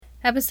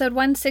Episode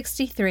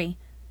 163.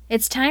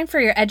 It's time for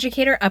your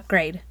educator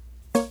upgrade.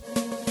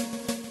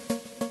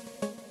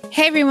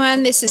 Hey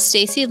everyone, this is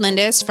Stacy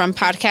Lindis from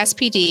Podcast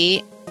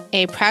PD,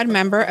 a proud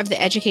member of the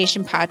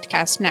Education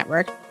Podcast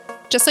Network,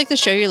 just like the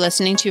show you're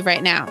listening to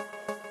right now.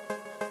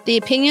 The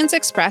opinions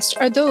expressed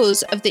are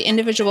those of the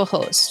individual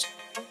host.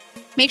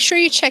 Make sure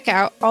you check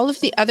out all of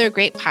the other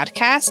great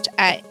podcasts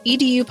at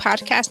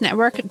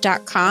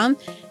edupodcastnetwork.com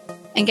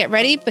and get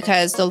ready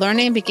because the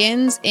learning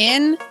begins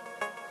in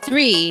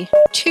 3,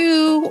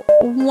 2,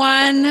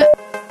 1.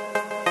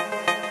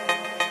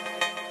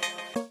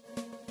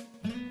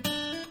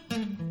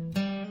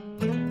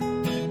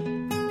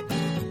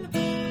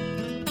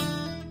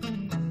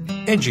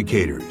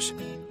 Educators,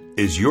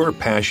 is your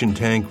passion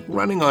tank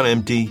running on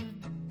empty?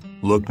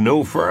 Look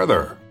no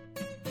further.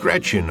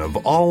 Gretchen of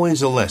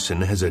Always a Lesson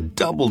has a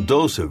double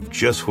dose of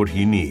just what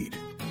you need.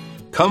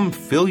 Come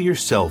fill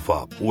yourself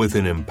up with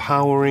an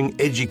empowering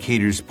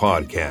educators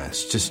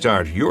podcast to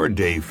start your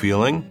day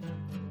feeling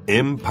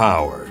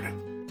empowered.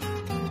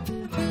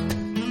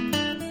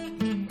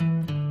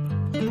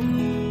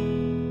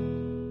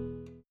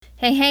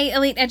 Hey,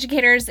 elite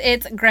educators,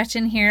 it's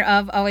Gretchen here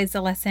of Always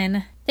a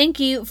Lesson. Thank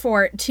you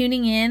for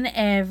tuning in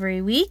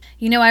every week.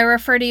 You know, I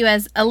refer to you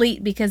as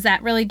elite because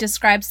that really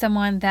describes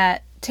someone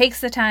that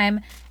takes the time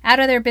out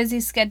of their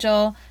busy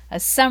schedule, a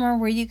summer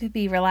where you could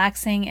be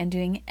relaxing and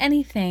doing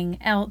anything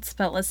else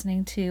but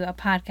listening to a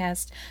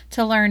podcast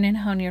to learn and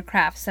hone your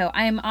craft. So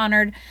I am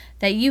honored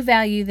that you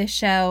value this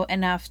show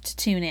enough to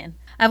tune in.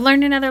 I've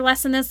learned another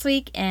lesson this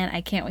week and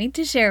I can't wait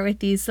to share it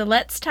with you. So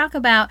let's talk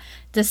about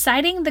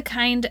deciding the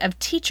kind of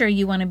teacher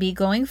you want to be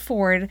going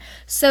forward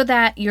so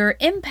that your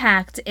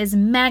impact is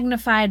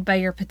magnified by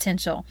your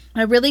potential.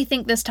 I really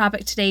think this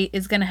topic today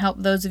is going to help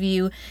those of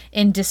you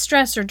in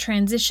distress or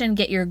transition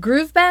get your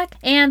groove back,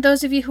 and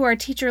those of you who are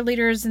teacher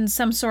leaders in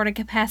some sort of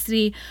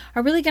capacity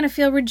are really going to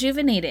feel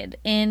rejuvenated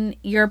in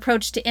your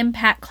approach to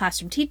impact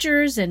classroom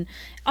teachers and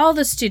all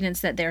the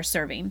students that they're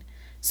serving.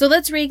 So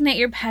let's reignite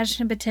your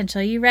passion and potential.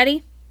 Are you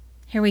ready?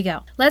 Here we go.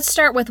 Let's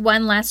start with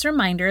one last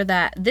reminder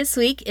that this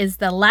week is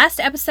the last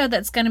episode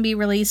that's going to be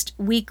released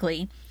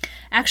weekly.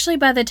 Actually,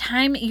 by the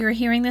time you're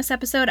hearing this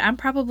episode, I'm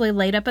probably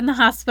laid up in the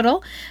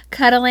hospital,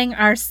 cuddling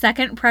our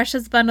second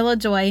precious bundle of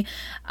joy.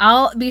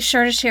 I'll be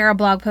sure to share a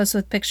blog post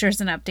with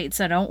pictures and updates,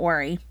 so don't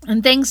worry.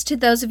 And thanks to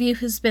those of you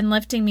who's been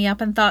lifting me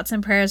up in thoughts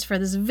and prayers for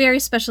this very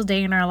special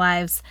day in our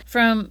lives.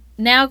 From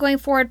now going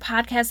forward,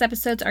 podcast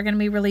episodes are going to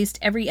be released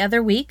every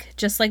other week,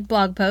 just like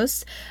blog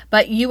posts,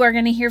 but you are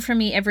going to hear from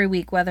me every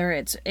week, whether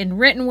it's in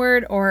written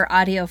word or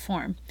audio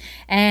form.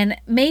 And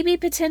maybe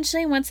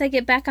potentially once I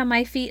get back on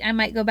my feet, I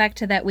might go back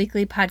to that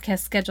weekly podcast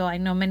schedule. I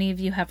know many of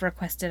you have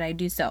requested I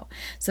do so.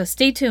 So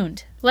stay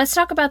tuned. Let's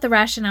talk about the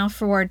rationale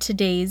for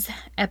today's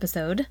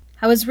episode.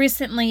 I was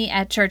recently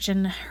at church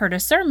and heard a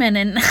sermon,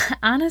 and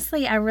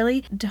honestly, I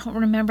really don't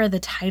remember the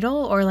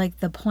title or like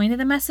the point of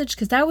the message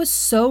because I was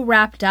so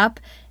wrapped up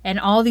in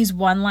all these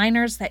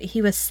one-liners that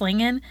he was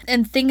slinging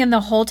and thinking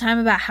the whole time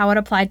about how it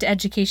applied to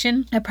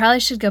education. I probably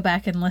should go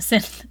back and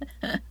listen.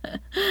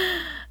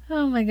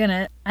 Oh my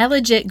goodness. I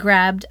legit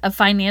grabbed a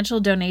financial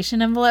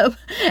donation envelope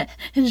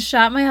and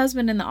shot my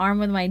husband in the arm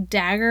with my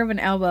dagger of an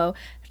elbow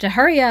to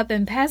hurry up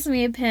and pass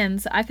me a pen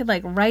so I could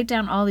write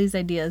down all these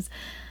ideas.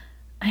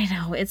 I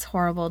know it's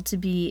horrible to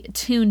be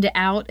tuned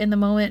out in the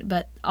moment,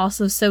 but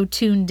also so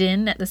tuned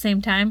in at the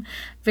same time.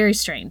 Very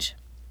strange.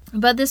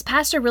 But this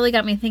pastor really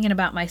got me thinking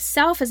about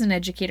myself as an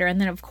educator.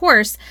 And then, of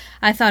course,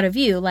 I thought of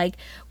you.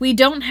 We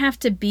don't have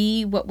to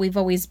be what we've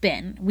always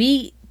been.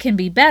 We can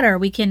be better.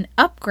 We can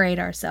upgrade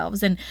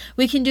ourselves. And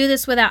we can do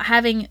this without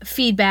having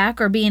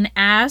feedback or being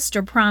asked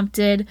or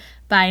prompted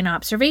by an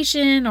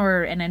observation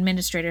or an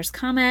administrator's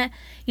comment.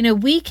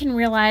 We can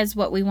realize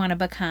what we want to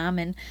become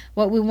and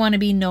what we want to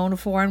be known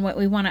for and what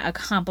we want to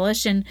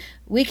accomplish, and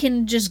we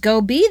can just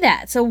go be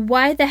that. So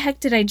why the heck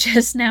did I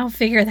just now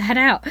figure that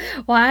out?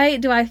 Why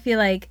do I feel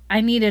like I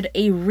needed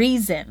a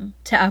reason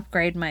to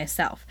upgrade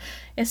myself?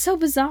 It's so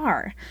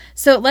bizarre.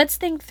 So let's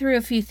think through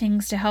a few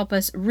things to help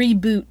us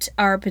reboot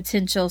our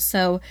potential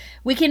so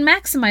we can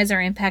maximize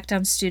our impact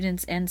on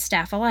students and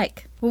staff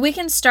alike. Well, we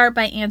can start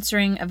by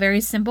answering a very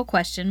simple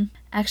question.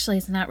 Actually,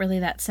 it's not really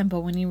that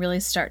simple when you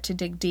really start to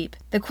dig deep.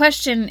 The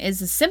question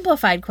is a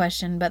simplified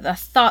question, but the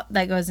thought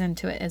that goes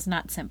into it is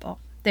not simple.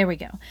 There we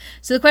go.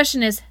 So the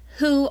question is,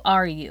 who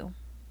are you?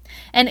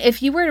 And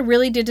if you were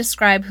really to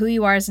describe who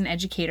you are as an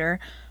educator,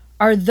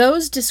 are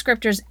those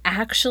descriptors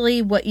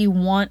actually what you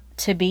want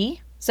to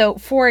be? So,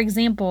 for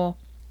example,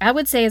 I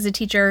would say as a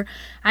teacher,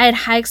 I had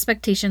high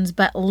expectations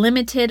but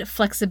limited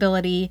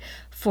flexibility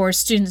for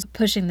students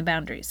pushing the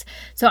boundaries.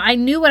 So I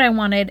knew what I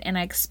wanted and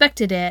I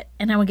expected it,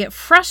 and I would get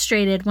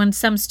frustrated when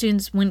some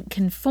students wouldn't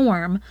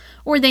conform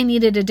or they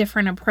needed a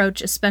different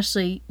approach,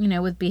 especially,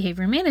 with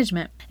behavior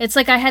management. It's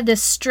like I had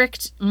this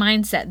strict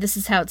mindset. This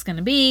is how it's going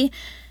to be.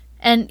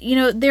 And,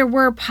 there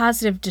were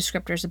positive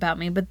descriptors about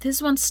me, but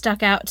this one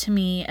stuck out to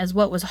me as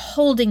what was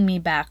holding me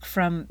back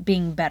from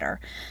being better.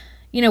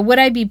 Would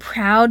I be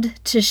proud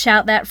to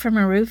shout that from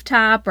a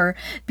rooftop or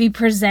be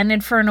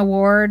presented for an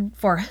award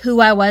for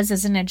who I was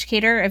as an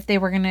educator if they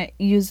were going to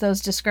use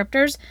those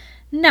descriptors?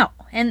 No.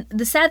 And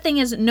the sad thing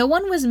is, no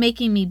one was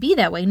making me be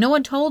that way. No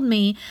one told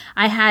me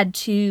I had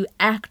to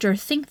act or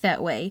think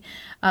that way.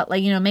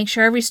 Make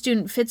sure every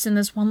student fits in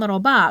this one little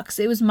box.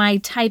 It was my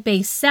type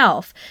A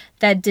self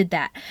that did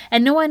that.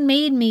 And no one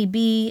made me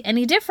be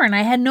any different.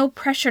 I had no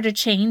pressure to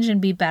change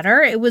and be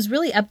better. It was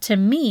really up to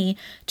me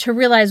to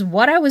realize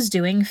what I was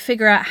doing,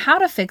 figure out how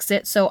to fix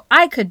it so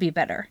I could be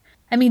better.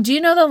 Do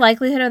you know the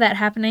likelihood of that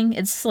happening?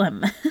 It's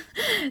slim.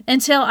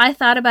 Until I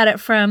thought about it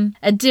from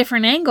a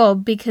different angle,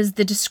 because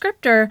the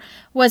descriptor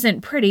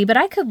wasn't pretty, but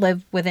I could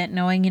live with it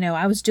knowing,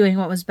 I was doing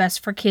what was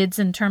best for kids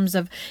in terms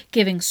of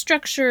giving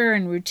structure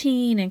and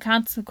routine and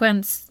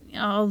consequence,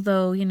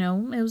 although,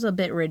 it was a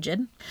bit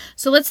rigid.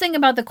 So let's think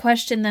about the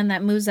question then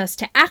that moves us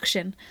to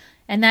action.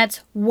 And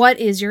that's, what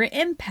is your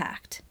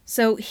impact?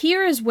 So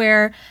here is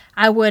where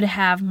I would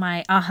have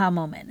my aha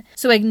moment.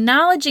 So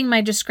acknowledging my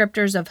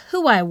descriptors of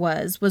who I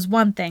was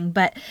one thing,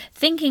 but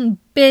thinking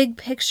big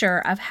picture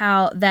of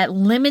how that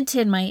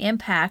limited my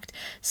impact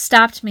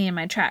stopped me in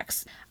my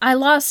tracks. I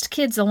lost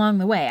kids along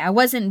the way. I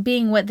wasn't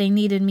being what they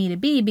needed me to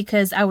be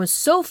because I was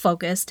so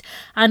focused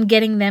on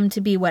getting them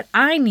to be what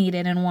I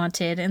needed and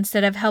wanted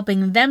instead of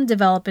helping them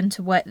develop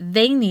into what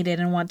they needed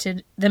and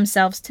wanted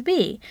themselves to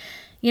be.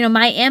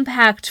 My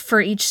impact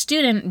for each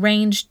student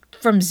ranged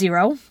from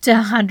 0 to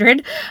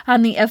 100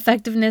 on the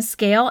effectiveness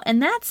scale,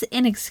 and that's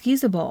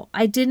inexcusable.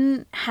 I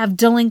didn't have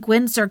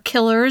delinquents or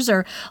killers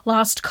or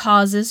lost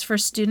causes for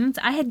students.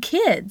 I had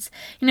kids,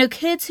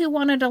 kids who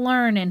wanted to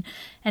learn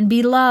and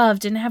be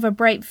loved and have a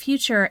bright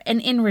future, and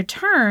in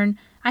return,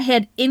 I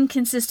had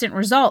inconsistent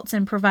results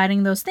in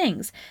providing those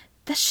things.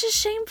 That's just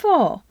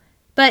shameful.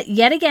 But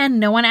yet again,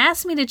 no one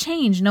asked me to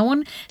change. No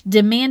one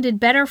demanded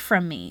better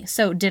from me.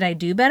 So did I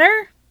do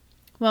better?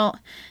 Well,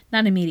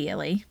 not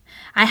immediately.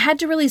 I had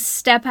to really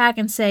step back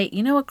and say,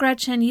 you know what,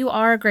 Gretchen, you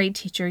are a great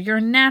teacher. You're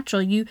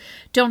natural. You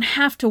don't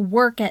have to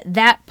work at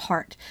that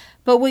part.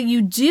 But what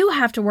you do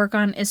have to work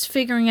on is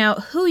figuring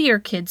out who your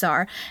kids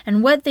are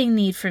and what they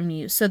need from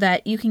you so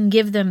that you can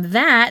give them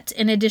that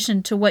in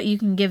addition to what you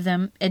can give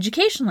them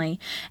educationally.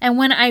 And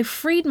when I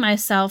freed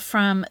myself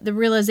from the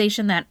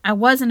realization that I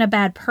wasn't a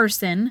bad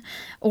person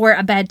or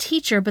a bad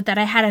teacher, but that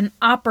I had an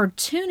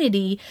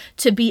opportunity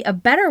to be a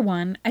better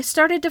one, I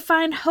started to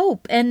find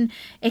hope and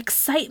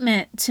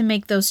excitement to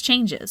make those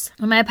changes.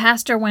 And my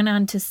pastor went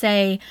on to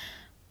say,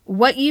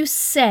 what you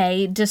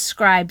say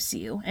describes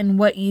you, and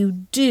what you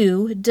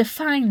do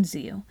defines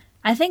you.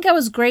 I think I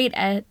was great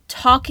at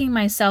talking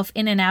myself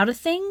in and out of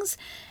things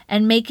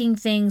and making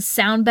things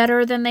sound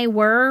better than they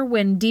were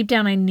when deep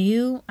down I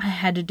knew I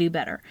had to do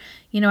better.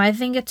 I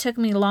think it took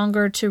me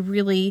longer to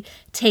really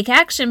take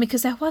action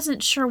because I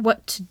wasn't sure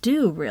what to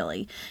do,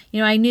 really.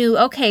 I knew,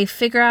 okay,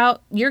 figure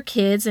out your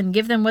kids and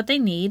give them what they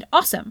need.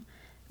 Awesome.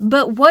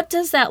 But what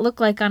does that look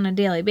like on a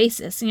daily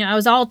basis? I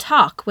was all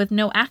talk with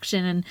no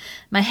action, and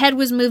my head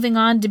was moving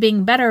on to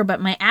being better,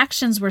 but my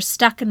actions were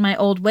stuck in my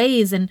old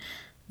ways, and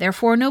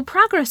therefore no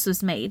progress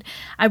was made.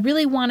 I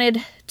really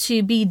wanted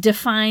to be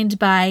defined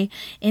by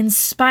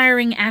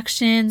inspiring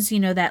actions,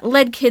 that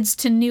led kids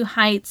to new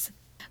heights.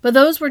 But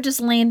those were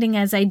just landing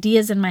as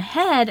ideas in my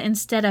head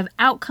instead of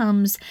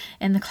outcomes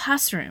in the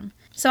classroom.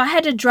 So I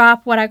had to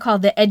drop what I call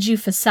the edu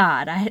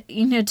facade,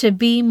 to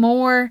be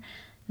more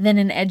than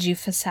an edgy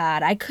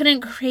facade. I couldn't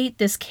create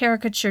this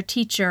caricature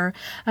teacher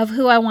of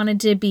who I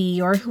wanted to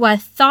be or who I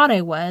thought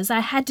I was.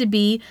 I had to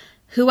be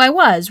who I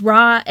was,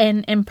 raw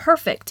and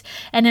imperfect.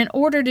 And in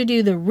order to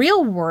do the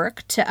real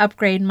work to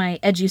upgrade my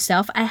edu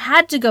self, I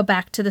had to go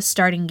back to the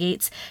starting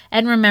gates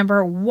and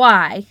remember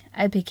why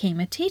I became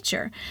a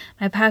teacher.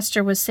 My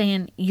pastor was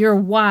saying, your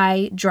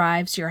why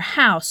drives your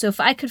how. So if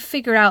I could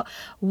figure out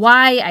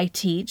why I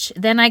teach,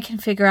 then I can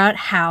figure out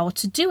how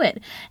to do it.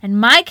 In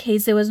my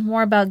case, it was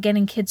more about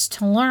getting kids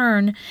to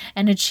learn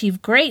and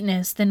achieve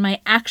greatness than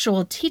my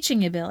actual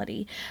teaching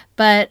ability.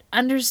 But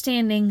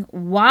understanding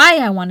why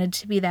I wanted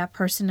to be that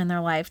person in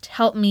their life to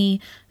help me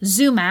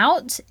zoom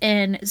out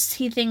and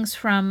see things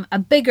from a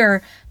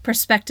bigger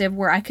perspective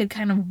where I could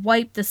kind of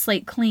wipe the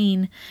slate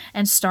clean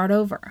and start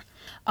over.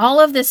 All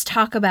of this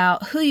talk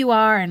about who you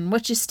are and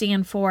what you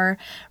stand for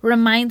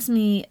reminds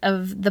me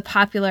of the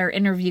popular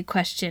interview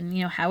question,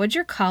 how would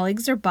your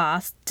colleagues or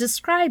boss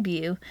describe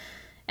you?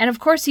 And of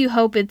course you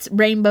hope it's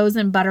rainbows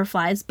and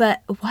butterflies,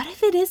 but what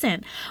if it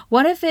isn't?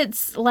 What if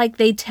it's like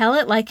they tell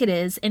it like it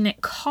is and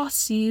it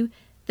costs you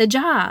the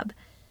job?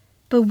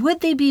 But would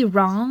they be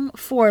wrong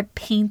for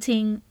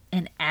painting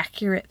an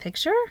accurate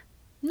picture?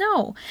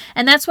 No.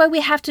 And that's why we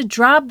have to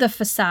drop the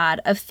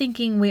facade of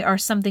thinking we are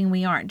something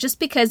we aren't. Just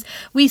because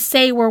we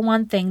say we're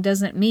one thing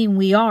doesn't mean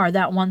we are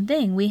that one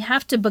thing. We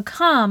have to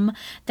become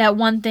that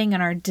one thing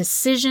in our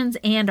decisions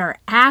and our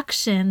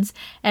actions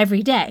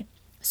every day.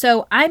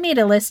 So I made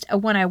a list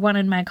of what I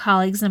wanted my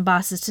colleagues and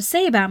bosses to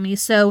say about me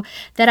so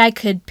that I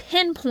could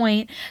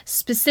pinpoint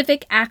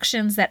specific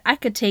actions that I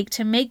could take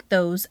to make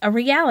those a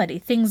reality.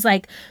 Things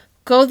like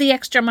go the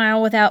extra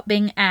mile without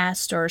being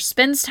asked, or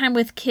spends time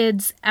with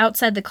kids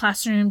outside the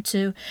classroom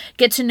to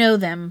get to know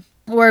them,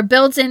 or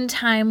builds in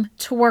time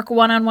to work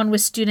one-on-one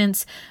with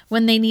students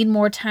when they need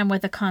more time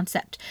with a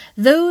concept.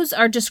 Those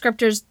are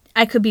descriptors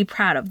I could be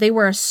proud of. They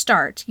were a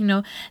start.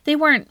 They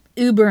weren't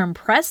uber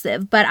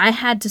impressive, but I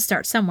had to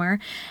start somewhere.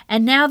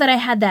 And now that I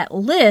had that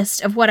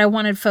list of what I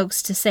wanted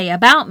folks to say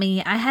about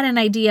me, I had an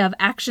idea of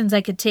actions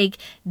I could take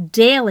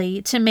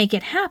daily to make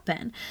it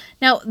happen.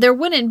 Now, there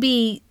wouldn't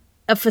be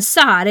a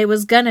facade. It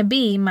was going to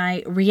be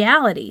my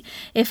reality.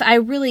 If I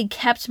really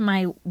kept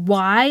my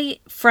why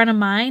front of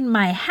mind,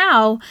 my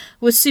how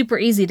was super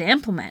easy to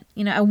implement.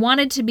 I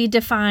wanted to be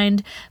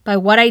defined by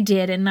what I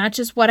did and not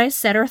just what I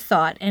said or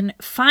thought. And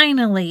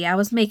finally, I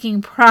was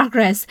making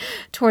progress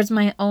towards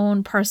my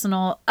own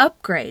personal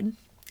upgrade.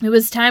 It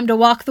was time to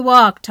walk the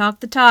walk, talk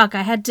the talk.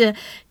 I had to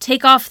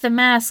take off the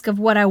mask of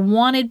what I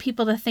wanted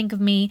people to think of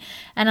me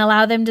and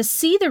allow them to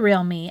see the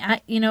real me.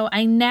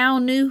 I now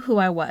knew who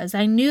I was.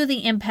 I knew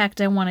the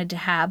impact I wanted to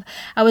have.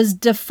 I was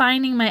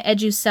defining my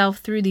edu self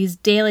through these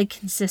daily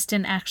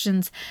consistent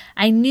actions.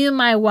 I knew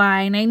my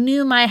why and I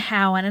knew my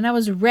how, and I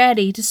was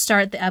ready to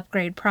start the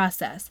upgrade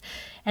process.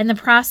 And the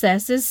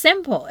process is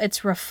simple.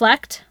 It's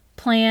reflect,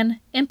 plan,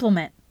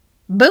 implement.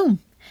 Boom.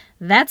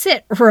 That's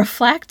it.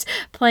 Reflect,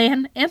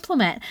 plan,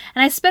 implement.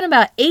 And I spent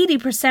about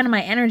 80% of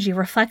my energy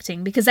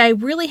reflecting because I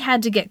really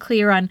had to get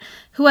clear on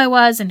who I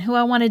was and who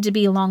I wanted to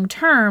be long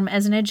term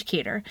as an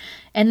educator.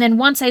 And then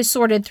once I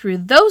sorted through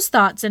those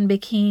thoughts and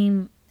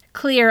became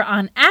clear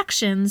on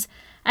actions,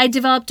 I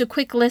developed a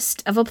quick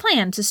list of a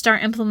plan to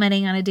start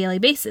implementing on a daily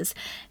basis.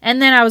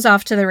 And then I was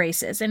off to the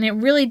races. And it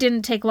really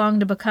didn't take long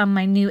to become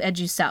my new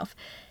edu self.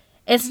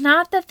 It's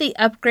not that the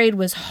upgrade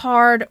was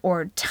hard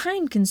or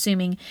time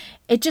consuming.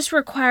 It just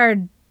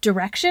required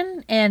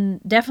direction and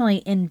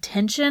definitely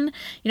intention.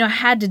 I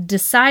had to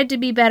decide to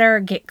be better,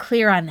 get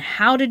clear on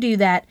how to do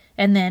that,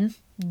 and then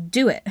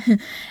do it.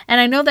 And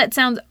I know that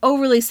sounds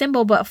overly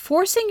simple, but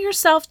forcing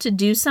yourself to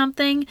do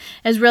something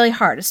is really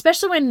hard,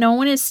 especially when no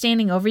one is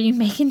standing over you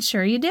making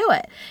sure you do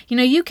it.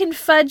 You can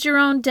fudge your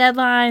own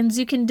deadlines,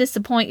 you can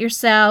disappoint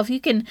yourself,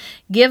 you can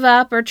give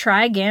up or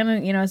try again,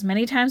 as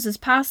many times as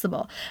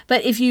possible.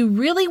 But if you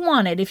really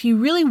want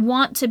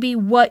to be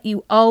what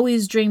you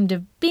always dreamed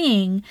of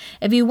being,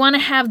 if you want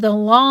to have the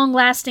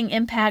long-lasting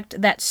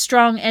impact that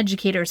strong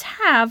educators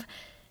have,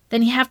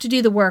 then you have to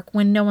do the work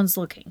when no one's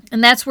looking.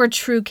 And that's where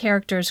true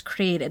character is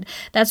created.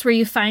 That's where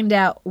you find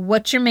out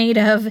what you're made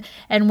of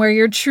and where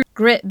your true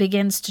grit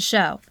begins to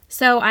show.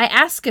 So I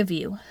ask of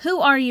you, who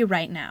are you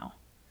right now?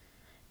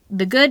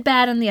 The good,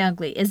 bad, and the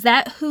ugly. Is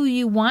that who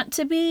you want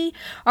to be?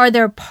 Are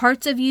there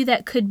parts of you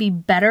that could be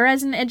better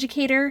as an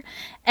educator?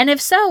 And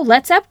if so,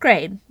 let's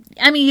upgrade.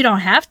 You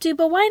don't have to,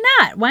 but why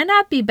not? Why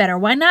not be better?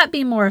 Why not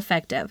be more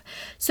effective?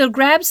 So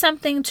grab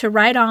something to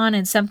write on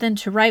and something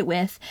to write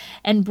with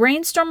and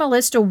brainstorm a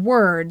list of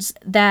words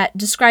that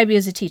describe you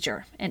as a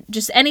teacher and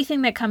just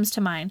anything that comes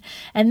to mind.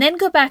 And then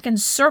go back and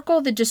circle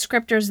the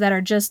descriptors that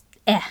are just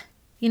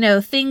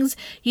things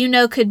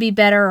could be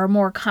better or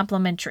more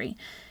complimentary.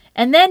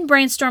 And then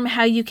brainstorm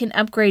how you can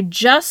upgrade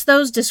just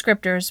those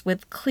descriptors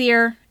with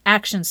clear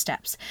action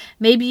steps.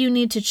 Maybe you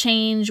need to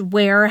change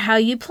where or how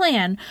you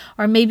plan,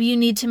 or maybe you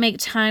need to make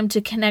time to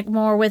connect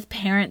more with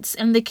parents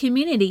and the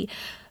community,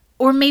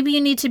 or maybe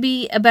you need to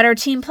be a better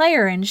team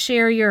player and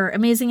share your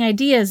amazing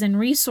ideas and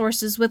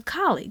resources with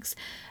colleagues.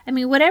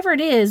 Whatever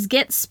it is,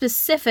 get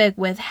specific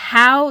with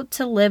how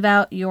to live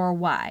out your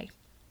why.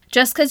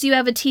 Just because you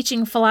have a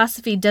teaching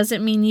philosophy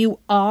doesn't mean you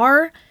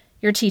are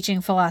your teaching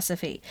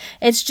philosophy.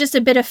 It's just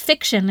a bit of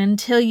fiction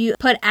until you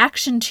put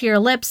action to your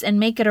lips and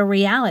make it a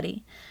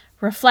reality.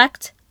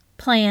 Reflect,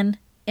 plan,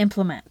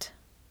 implement.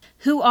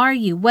 Who are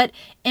you? What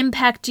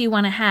impact do you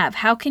want to have?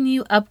 How can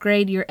you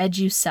upgrade your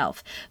edu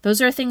self?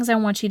 Those are things I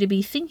want you to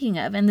be thinking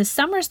of. And the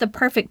summer is the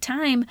perfect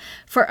time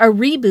for a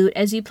reboot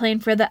as you plan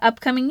for the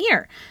upcoming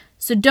year.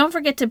 So don't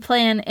forget to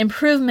plan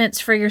improvements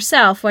for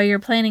yourself while you're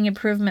planning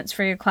improvements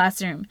for your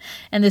classroom.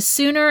 And the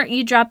sooner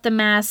you drop the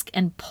mask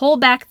and pull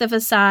back the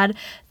facade,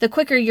 the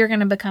quicker you're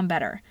going to become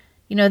better.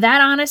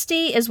 That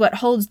honesty is what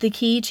holds the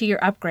key to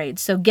your upgrade.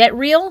 So get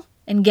real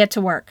and get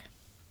to work.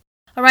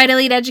 All right,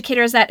 Elite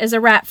Educators, that is a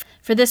wrap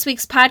for this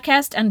week's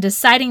podcast on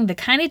deciding the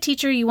kind of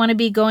teacher you want to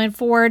be going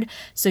forward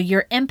so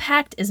your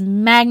impact is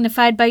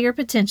magnified by your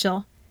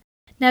potential.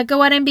 Now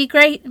go out and be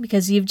great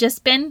because you've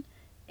just been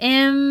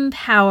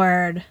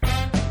empowered.